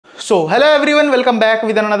So hello everyone, welcome back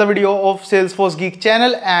with another video of Salesforce Geek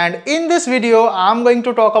channel, and in this video I'm going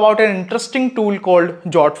to talk about an interesting tool called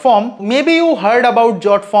Jotform. Maybe you heard about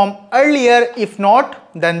Jotform earlier. If not,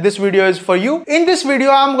 then this video is for you. In this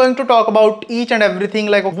video I'm going to talk about each and everything,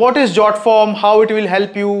 like what is Jotform, how it will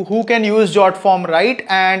help you, who can use Jotform, right?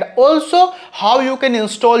 And also how you can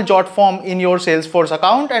install Jotform in your Salesforce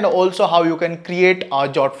account, and also how you can create a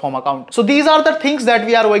Jotform account. So these are the things that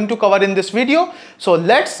we are going to cover in this video. So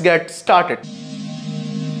let's get started.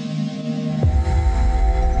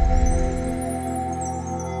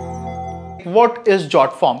 What is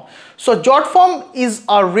Jotform? So Jotform is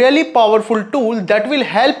a really powerful tool that will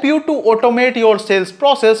help you to automate your sales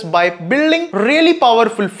process by building really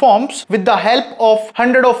powerful forms with the help of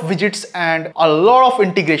hundreds of widgets and a lot of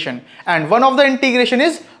integration. And one of the integration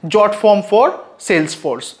is Jotform for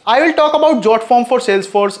Salesforce. I will talk about Jotform for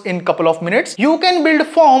Salesforce in a couple of minutes. You can build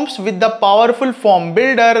forms with the powerful form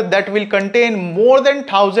builder that will contain more than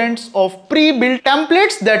thousands of pre-built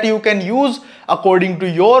templates that you can use according to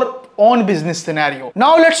your own business scenario.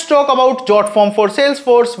 Now let's talk about Jotform for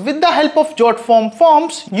Salesforce. With the help of Jotform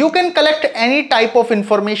forms, you can collect any type of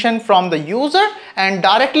information from the user and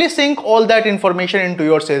directly sync all that information into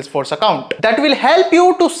your Salesforce account. That will help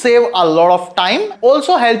you to save a lot of time,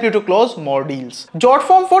 also help you to close more deals.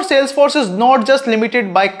 Jotform for Salesforce is not just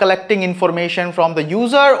limited by collecting information from the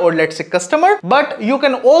user or let's say customer, but you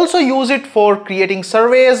can also use it for creating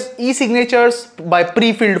surveys, e-signatures by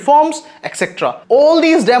pre-filled forms, etc. All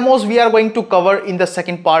these demos we are going to cover in the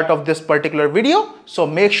second part of this particular video, so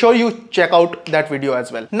make sure you check out that video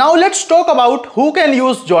as well. Now let's talk about who can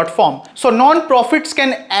use Jotform. So non-profits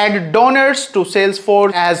can add donors to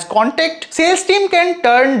Salesforce as contact. Sales team can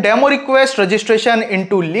turn demo request registration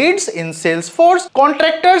into leads in Salesforce.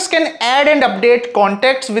 Contractors can add and update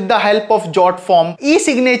contacts with the help of Jotform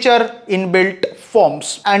e-signature inbuilt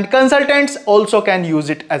forms, and consultants also can use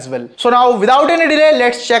it as well. So now without any delay,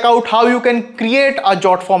 let's check out how you can create a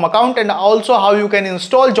Jotform account and also how you can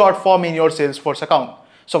install Jotform in your Salesforce account.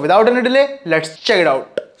 So without any delay, let's check it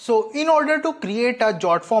out. So in order to create a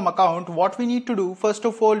Jotform account, what we need to do, first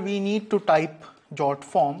of all, we need to type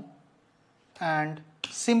Jotform and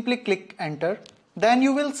simply click enter. Then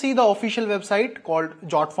you will see the official website called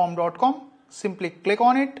jotform.com. Simply click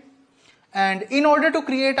on it. And in order to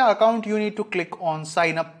create an account, you need to click on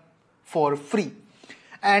sign up for free.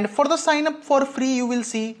 And for the sign up for free, you will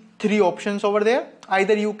see three options over there.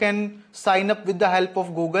 Either you can sign up with the help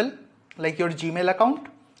of Google, like your Gmail account.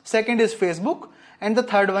 Second is Facebook. And the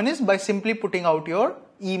third one is by simply putting out your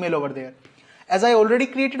email over there. As I already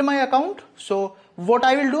created my account, so what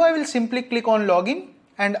I will do, I will simply click on login,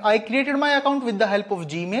 and I created my account with the help of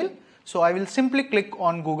Gmail. So I will simply click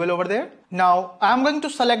on Google over there. Now I am going to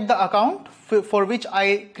select the account for which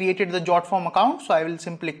I created the Jotform account. So I will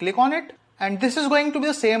simply click on it. And this is going to be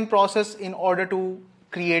the same process in order to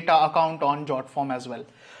create an account on Jotform as well.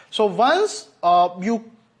 So once you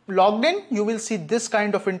logged in, you will see this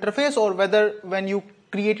kind of interface, or whether when you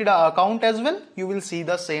created an account as well, you will see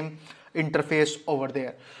the same interface over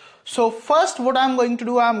there. So first what I'm going to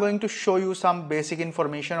do, I'm going to show you some basic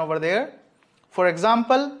information over there. For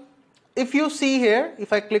example, if you see here,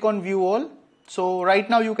 if I click on view all, so right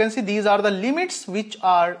now you can see these are the limits which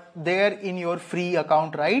are there in your free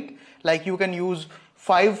account, right? Like you can use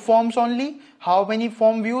 5 forms only. How many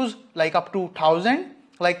form views? Like up to 1000.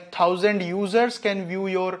 Like 1000 users can view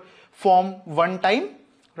your form one time,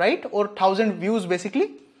 right? Or 1000 views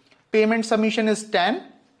basically. Payment submission is 10.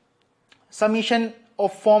 Submission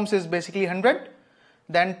of forms is basically 100.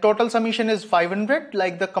 Then total submission is 500,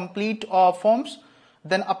 like the complete forms.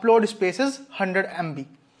 Then upload space is 100 MB.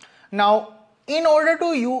 Now in order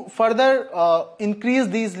to you further increase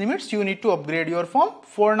these limits, you need to upgrade your form.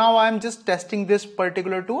 For now I am just testing this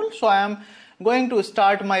particular tool, so I am going to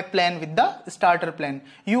start my plan with the starter plan.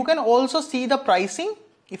 You can also see the pricing.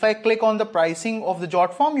 If I click on the pricing of the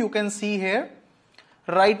Jotform, you can see here.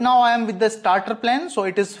 Right now I am with the starter plan, so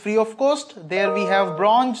it is free of cost. There we have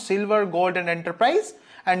bronze, silver, gold and enterprise.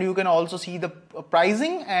 And you can also see the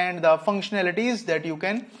pricing and the functionalities that you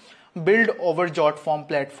can build over Jotform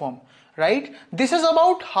platform, right? This is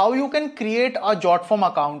about how you can create a Jotform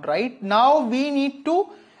account, right? Now we need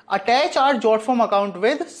to attach our Jotform account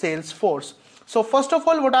with Salesforce. So first of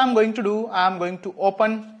all, what I'm going to do, I'm going to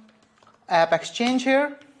open Appexchange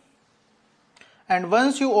here. And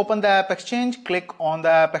once you open the Appexchange, click on the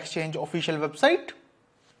Appexchange official website.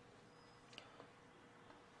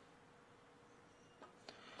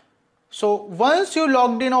 So once you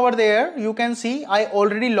logged in over there, you can see I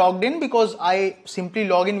already logged in because I simply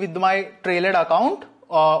log in with my trailer account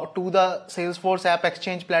to the Salesforce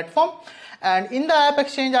Appexchange platform, and in the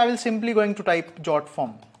Appexchange I will simply going to type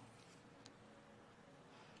Jotform.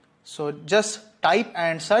 So just type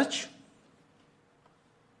and search.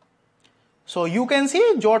 So you can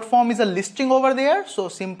see Jotform is a listing over there, so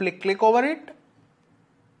simply click over it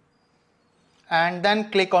and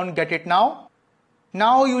then click on Get It Now.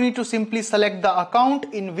 Now you need to simply select the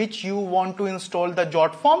account in which you want to install the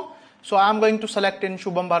Jotform. So I am going to select in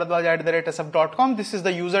shubhambhardwajsf.com. This is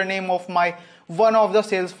the username of my one of the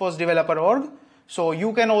Salesforce developer org. So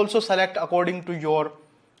you can also select according to your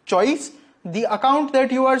choice. The account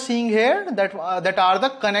that you are seeing here, that are the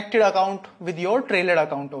connected account with your trailer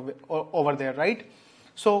account over there, right?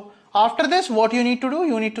 So after this, what you need to do,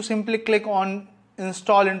 you need to simply click on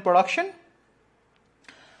Install in Production.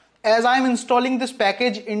 As I am installing this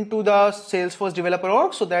package into the Salesforce developer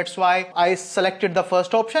org, so that's why I selected the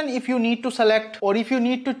first option. If you need to select, or if you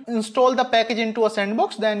need to install the package into a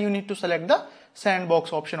sandbox, then you need to select the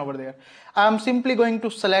sandbox option over there. I am simply going to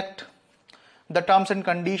select the terms and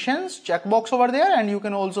conditions checkbox over there, and you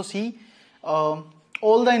can also see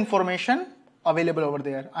all the information available over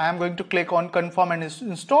there. I am going to click on confirm and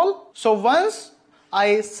install. So once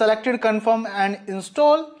I selected confirm and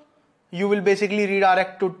install, you will basically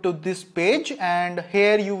redirect to this page, and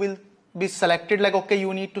here you will be selected like, okay,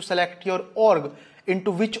 you need to select your org,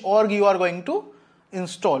 into which org you are going to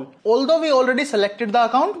install. Although we already selected the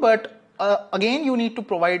account, but again you need to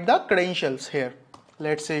provide the credentials here.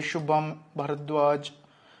 Let's say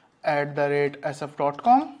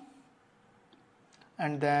shubhambhardwajsf.com,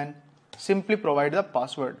 and then simply provide the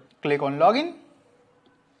password. Click on login.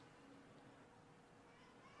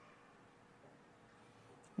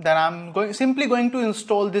 Then I'm simply going to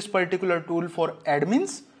install this particular tool for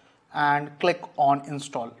admins and click on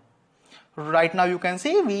install. Right now you can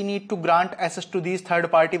see we need to grant access to these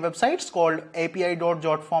third-party websites called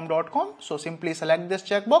api.jotform.com. So simply select this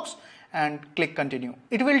checkbox and click continue.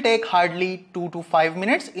 It will take hardly 2 to 5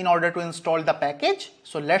 minutes in order to install the package.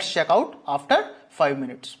 So let's check out after 5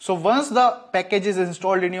 minutes. So once the package is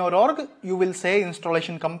installed in your org, you will say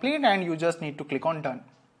installation complete, and you just need to click on done.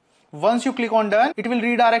 Once you click on done, it will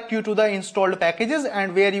redirect you to the installed packages,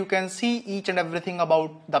 and where you can see each and everything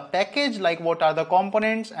about the package, like what are the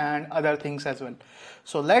components and other things as well.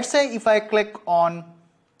 So let's say if I click on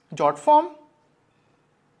Jotform,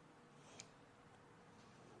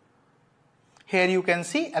 here you can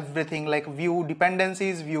see everything like view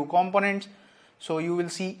dependencies, view components. So you will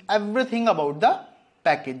see everything about the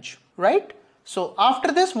package, right? So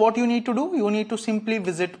after this, what you need to do, you need to simply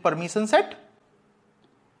visit permission set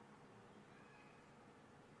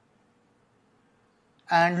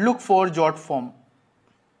and look for Jotform.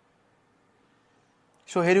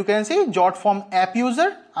 So here you can see Jotform app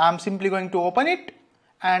user. I am simply going to open it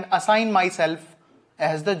and assign myself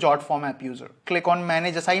as the Jotform app user. Click on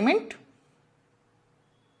manage assignment.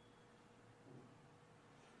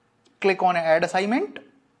 Click on add assignment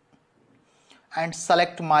and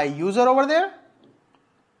select my user over there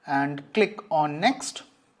and click on next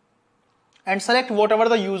and select whatever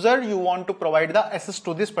the user you want to provide the access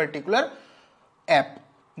to this particular app,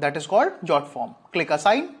 that is called Jotform. Click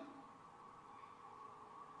assign.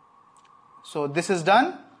 So this is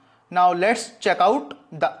done. Now let's check out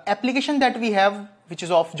the application that we have, which is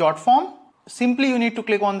of Jotform. Simply you need to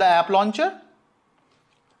click on the app launcher,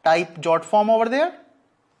 type Jotform over there,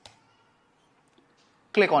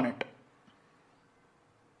 click on it.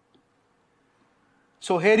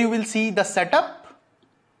 So here you will see the setup.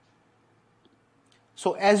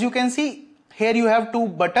 So as you can see, here you have two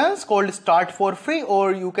buttons called start for free,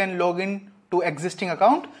 or you can log in to existing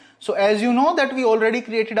account. So as you know that we already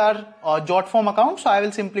created our Jotform account, so I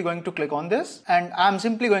will simply going to click on this, and I am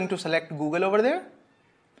simply going to select Google over there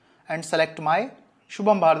and select my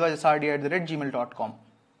shubhambhardwajsf@gmail.com.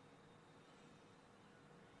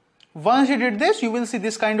 Once you did this, you will see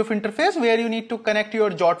this kind of interface where you need to connect your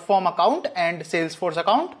Jotform account and Salesforce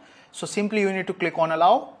account. So simply you need to click on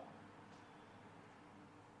allow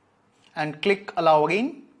and click allow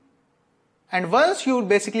again. And once you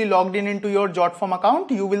basically logged in into your Jotform account,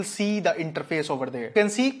 you will see the interface over there. You can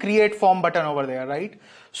see create form button over there, right?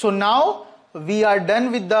 So now we are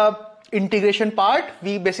done with the integration part.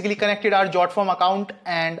 We basically connected our Jotform account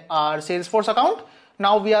and our Salesforce account.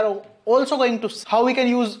 Now we are also going to see how we can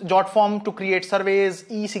use Jotform to create surveys,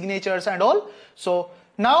 e-signatures and all. So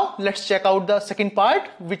now let's check out the second part,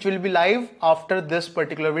 which will be live after this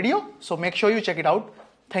particular video. So make sure you check it out.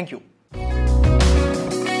 Thank you.